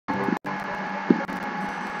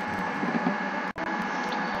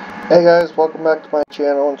Hey guys, welcome back to my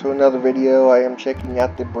channel and to another video. I am checking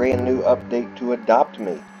out the brand new update to Adopt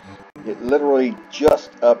Me. It literally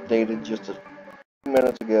just updated just a few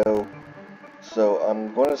minutes ago, so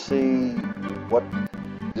I'm going to see what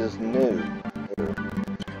is new here.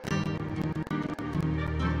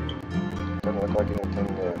 Doesn't look like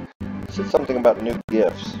anything new. It said something about new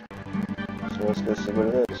gifts, so let's go see what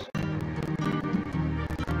it is.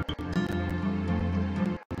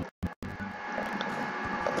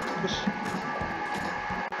 Just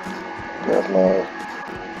grab my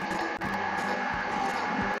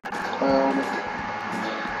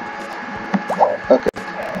okay,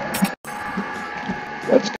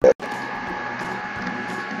 that's good.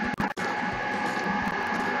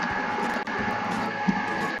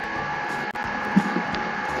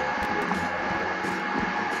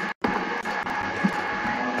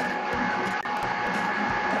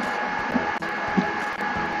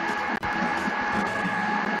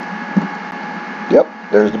 Yep,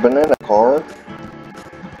 there's the banana car.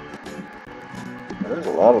 There's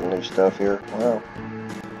a lot of new stuff here. Wow.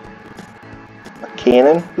 A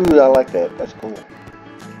cannon? Ooh, I like that. That's cool.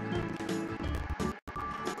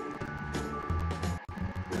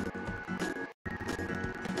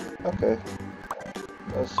 Okay.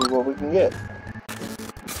 Let's see what we can get.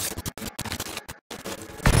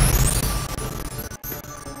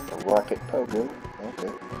 A rocket pogo.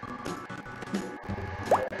 Okay.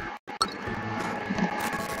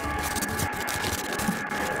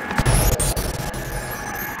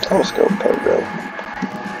 Telescope pogo.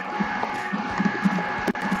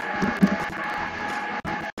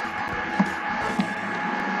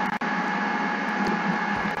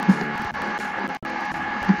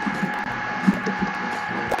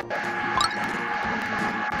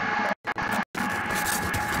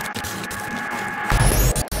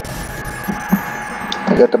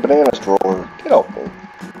 I got the banana stroller. Get off me.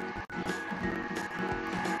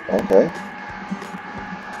 Okay.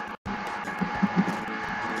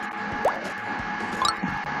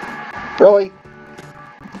 Really?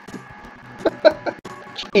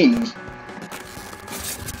 Jeez.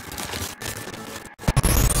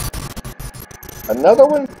 Another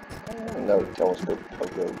one? Another telescope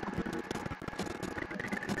pogo.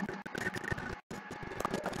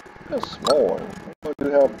 A small one. I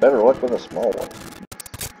do have better luck with a small one.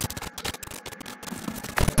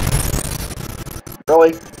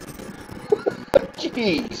 Really?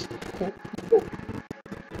 Jeez.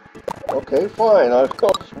 Okay, fine. I've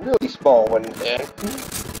got a really small one then.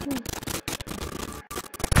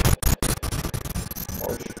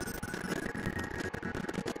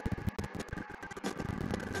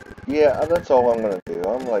 Yeah, that's all I'm gonna do.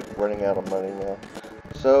 I'm like running out of money now.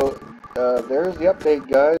 So there's the update,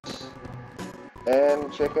 guys.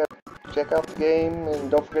 And check out the game, and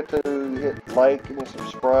don't forget to hit like and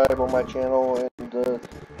subscribe on my channel, and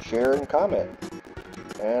share and comment.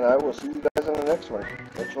 And I will see you guys in the next one.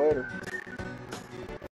 Catch you later.